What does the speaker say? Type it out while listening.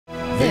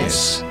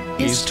This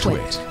is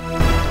TWiT.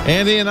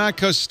 Andy and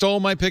Akko stole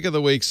my pick of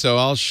the week, so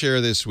I'll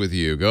share this with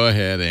you. Go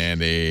ahead,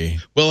 Andy.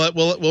 We'll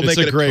make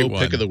it a great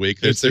pick of the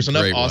week. There's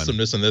enough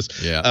awesomeness in this.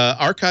 Yeah.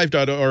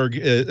 Archive.org,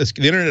 the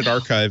Internet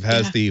Archive,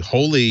 has the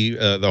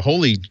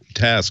holy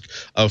task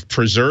of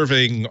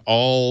preserving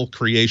all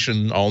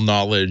creation, all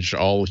knowledge,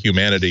 all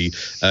humanity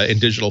in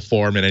digital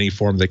form, in any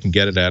form they can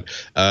get it at.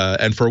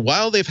 And for a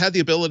while, they've had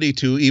the ability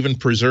to even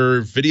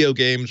preserve video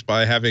games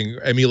by having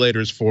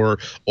emulators for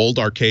old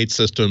arcade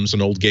systems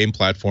and old game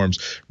platforms.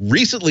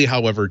 Recently,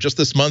 however, just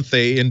this month,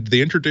 they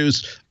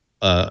introduced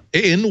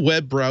in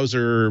web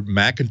browser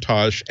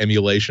Macintosh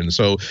emulation.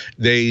 So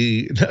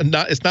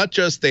it's not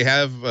just they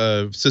have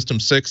System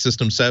 6,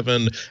 System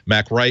 7,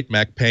 MacWrite,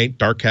 MacPaint,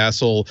 Dark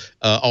Castle,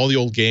 all the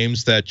old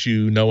games that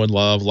you know and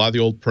love, a lot of the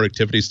old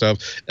productivity stuff,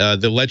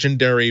 the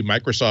legendary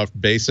Microsoft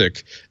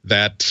Basic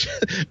that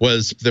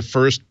was the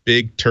first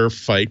big turf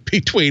fight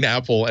between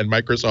Apple and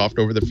Microsoft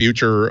over the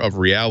future of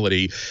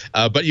reality.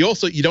 But you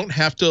don't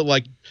have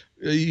to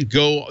you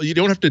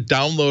don't have to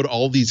download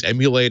all these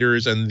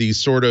emulators and these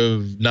sort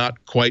of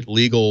not quite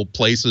legal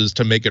places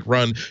to make it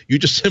run. You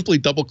just simply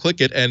double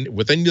click it, and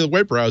within the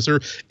web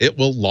browser, it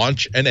will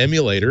launch an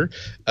emulator,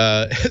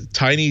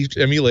 tiny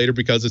emulator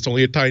because it's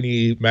only a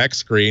tiny Mac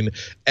screen.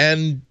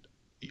 And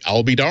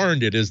I'll be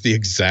darned, it is the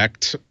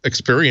exact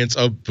experience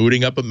of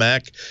booting up a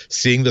Mac,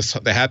 seeing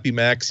the happy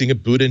Mac, seeing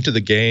it boot into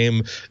the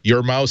game.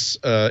 Your mouse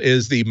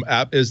is the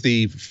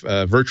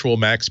virtual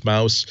Mac's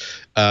mouse.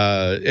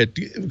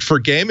 For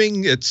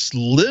gaming, it's a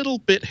little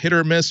bit hit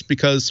or miss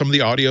because some of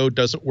the audio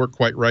doesn't work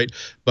quite right.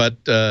 But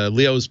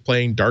Leo's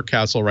playing Dark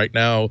Castle right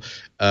now,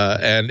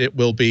 and it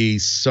will be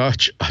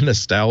such a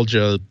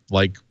nostalgia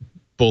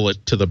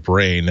bullet to the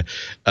brain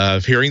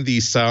of hearing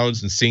these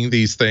sounds and seeing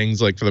these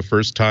things for the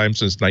first time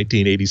since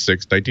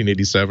 1986,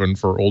 1987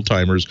 for old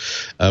timers.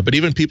 But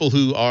even people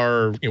who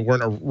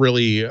weren't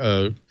really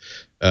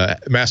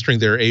mastering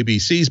their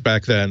ABCs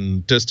back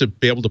then, just to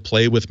be able to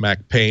play with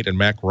MacPaint and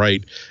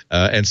MacWrite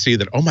and see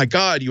that, oh my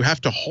God, you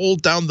have to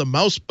hold down the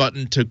mouse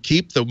button to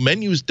keep the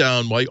menus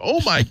down. Oh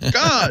my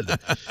God.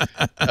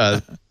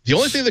 The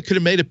only thing that could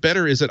have made it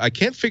better is that I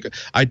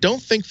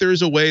don't think there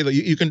is a way that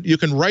you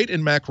can write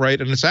in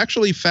MacWrite, and it's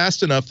actually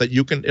fast enough that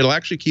it'll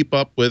actually keep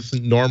up with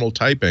normal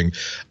typing.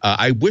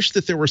 I wish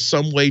that there was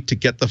some way to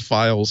get the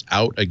files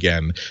out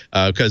again,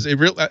 because it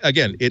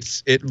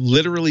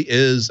literally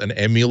is an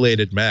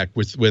emulated Mac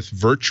with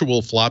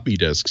virtual floppy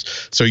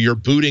disks. So you're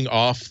booting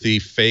off the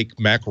fake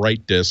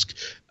MacWrite disk.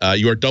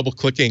 You are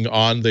double-clicking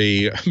on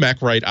the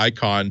MacWrite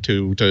icon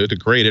to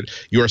create it.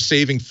 You are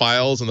saving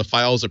files, and the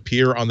files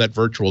appear on that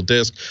virtual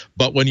disk.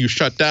 But when you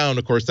shut down,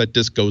 of course, that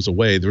disk goes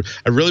away.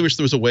 I really wish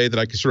there was a way that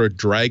I could sort of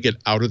drag it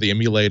out of the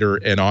emulator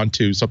and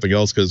onto something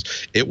else,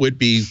 because it would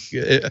be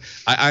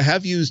I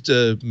have used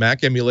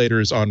Mac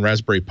emulators on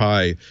Raspberry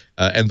Pi,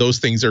 and those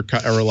things are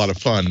a lot of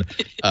fun.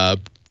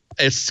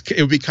 It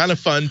would be kind of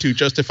fun to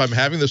just, if I'm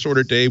having the sort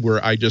of day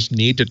where I just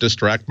need to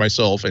distract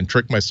myself and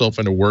trick myself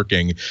into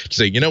working, to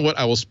say, you know what,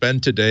 I will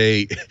spend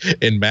today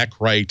in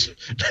MacWrite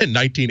in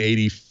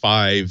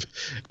 1985,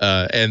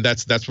 and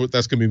that's going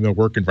to be my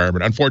work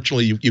environment.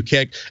 Unfortunately, you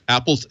can't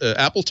Apple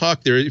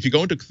Talk there. If you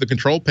go into the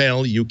control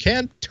panel, you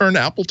can turn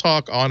Apple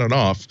Talk on and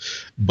off,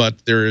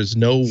 but there is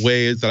no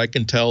way that I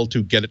can tell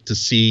to get it to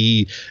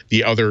see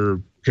the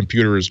other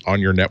computers on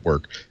your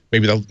network.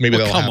 Maybe that'll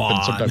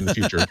happen sometime in the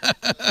future.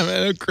 I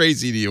mean, how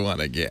crazy do you want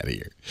to get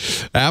here?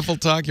 Apple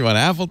Talk? You want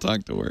Apple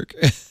Talk to work?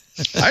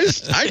 I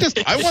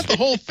want the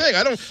whole thing.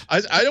 I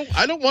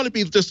don't want to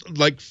be just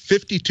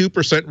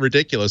 52%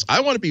 ridiculous.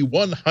 I want to be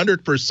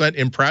 100%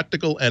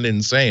 impractical and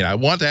insane. I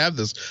want to have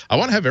this. I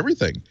want to have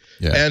everything.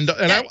 Yeah. And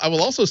I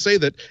will also say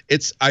that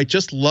I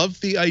just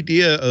love the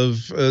idea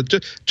of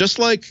just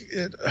like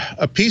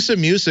a piece of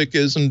music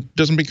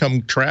doesn't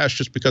become trash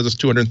just because it's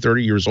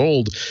 230 years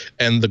old,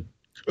 and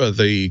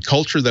the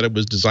culture that it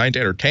was designed to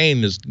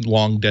entertain is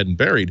long dead and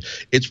buried.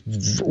 It's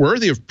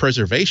worthy of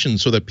preservation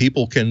so that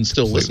people can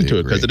still listen to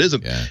it, because it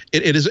isn't. Yeah.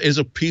 It is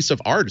a piece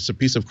of art. It's a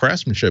piece of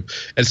craftsmanship,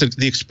 and it's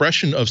the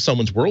expression of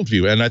someone's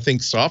worldview. And I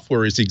think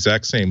software is the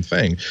exact same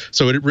thing.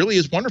 So it really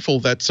is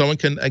wonderful that someone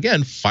can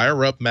again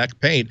fire up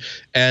MacPaint,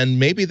 and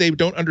maybe they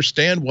don't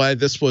understand why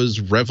this was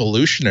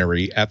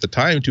revolutionary at the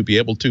time, to be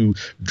able to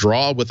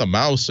draw with a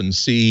mouse and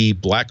see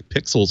black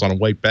pixels on a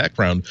white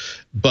background.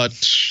 But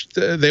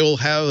they will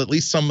have at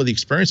least some of the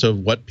experience of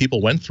what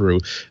people went through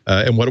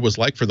and what it was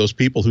like for those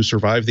people who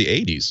survived the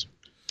 80s.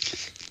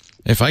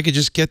 If I could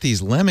just get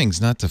these lemmings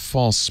not to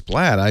fall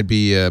splat, I'd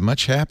be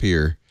much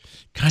happier.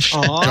 Gosh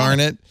darn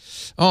it.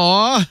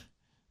 Aw.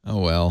 Oh,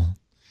 well.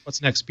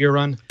 What's next? Beer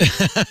run?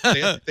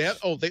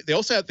 They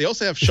also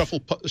have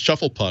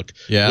Shuffle Puck,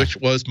 yeah, which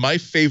was my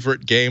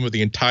favorite game of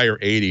the entire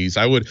 80s.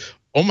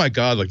 Oh my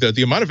God! Like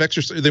the amount of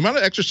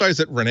exercise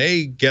that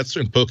Renee gets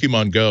in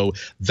Pokemon Go,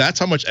 that's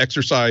how much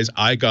exercise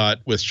I got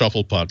with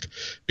Shuffle Puck,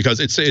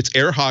 because it's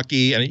air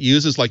hockey and it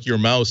uses like your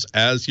mouse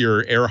as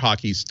your air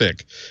hockey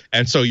stick,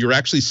 and so you're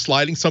actually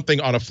sliding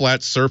something on a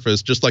flat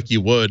surface just like you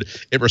would.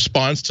 It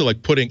responds to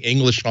like putting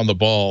English on the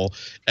ball,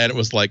 and it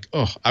was like,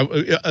 oh,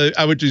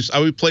 I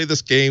would play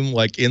this game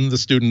like in the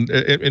student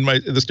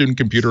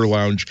computer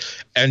lounge,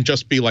 and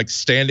just be like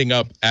standing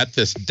up at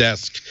this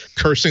desk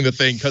cursing the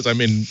thing because I'm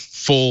in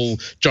full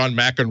John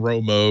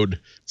McEnroe mode,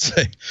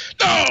 saying,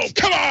 "No,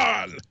 come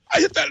on! I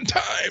hit that in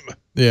time."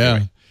 Yeah.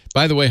 Anyway,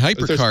 by the way,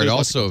 HyperCard there's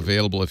also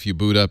available if you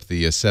boot up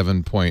the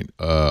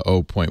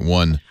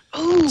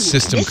 7.0.1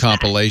 system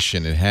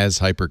compilation. It has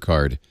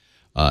HyperCard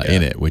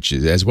in it, which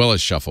is as well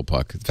as Shuffle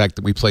Puck. In fact,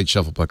 we played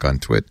Shuffle Puck on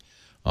TWiT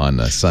on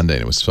Sunday,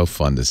 and it was so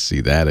fun to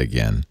see that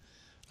again.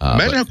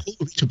 Imagine how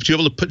cool to be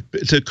able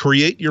to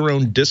create your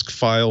own disk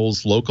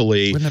files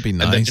locally. Wouldn't that be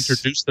nice? And then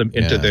introduce them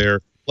into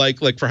their like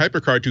for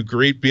HyperCard to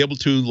be able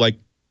to like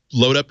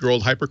load up your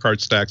old HyperCard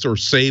stacks or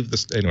save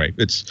this. Anyway,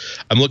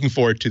 I'm looking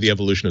forward to the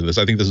evolution of this.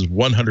 I think this is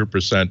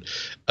 100%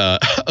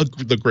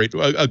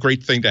 a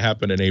great thing to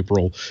happen in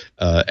April,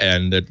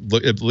 and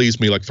it leaves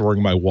me like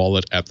throwing my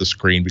wallet at the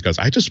screen because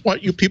I just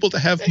want you people to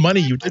have money.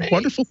 You did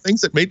wonderful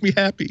things that made me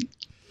happy.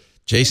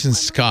 Jason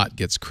Scott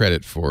gets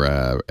credit for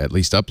at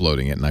least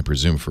uploading it, and I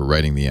presume for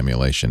writing the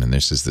emulation. And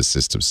this is the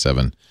System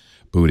 7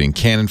 booting.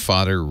 Cannon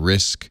Fodder,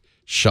 Risk,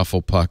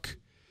 Shuffle Puck,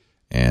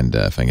 and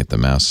if I can get the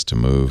mouse to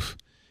move,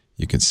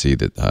 you can see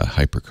that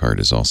HyperCard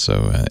is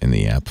also in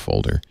the app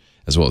folder,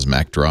 as well as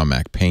MacDraw,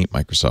 MacPaint,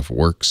 Microsoft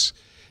Works.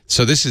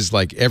 So this is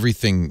like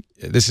everything.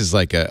 This is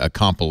like a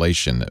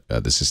compilation,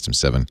 the System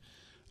 7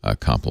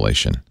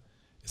 compilation.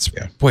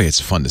 Boy,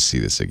 it's fun to see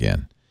this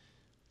again.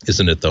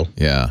 Isn't it, though?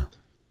 Yeah.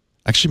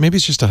 Actually, maybe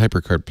it's just a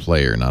HyperCard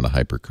player, not a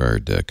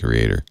HyperCard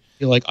creator.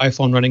 Feel like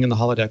iPhone running in the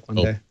holodeck one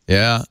day.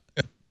 Yeah.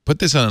 Put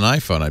this on an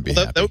iPhone, I'd be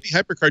happy. That would be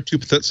HyperCard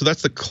 2, so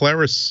that's the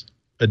Claris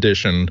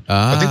edition.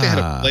 I think they had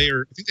a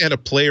player. I think they had a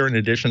player in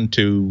addition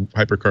to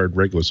HyperCard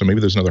regular. So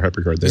maybe there's another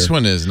HyperCard there. This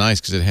one is nice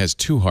because it has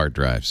 2 hard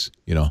drives.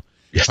 You know.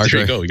 Yes,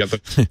 there you go. You got a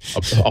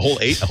whole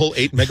 8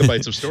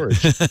 megabytes of storage.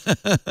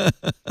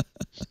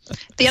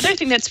 The other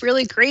thing that's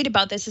really great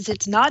about this is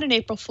it's not an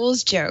April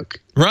Fool's joke.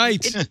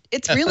 Right.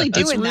 It's really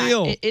doing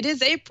that. It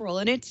is April,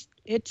 and it's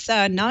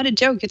not a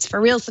joke. It's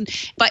for real.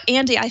 But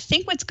Andy, I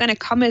think what's going to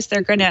come is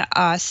they're going to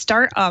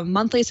start a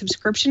monthly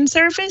subscription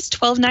service,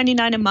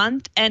 $12.99 a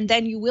month, and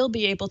then you will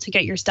be able to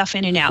get your stuff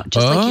in and out,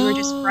 just like you were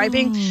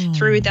describing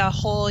through the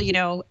whole,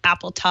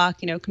 Apple Talk,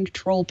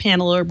 control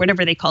panel or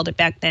whatever they called it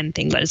back then.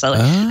 Thing was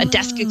a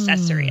desk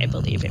accessory, I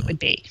believe it would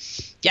be.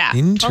 Yeah,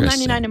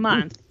 $12.99 a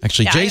month.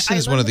 Actually, yeah, Jason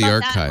is one of the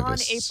archivists. on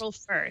April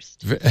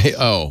 1st.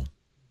 Oh,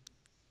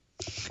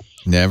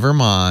 never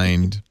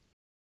mind.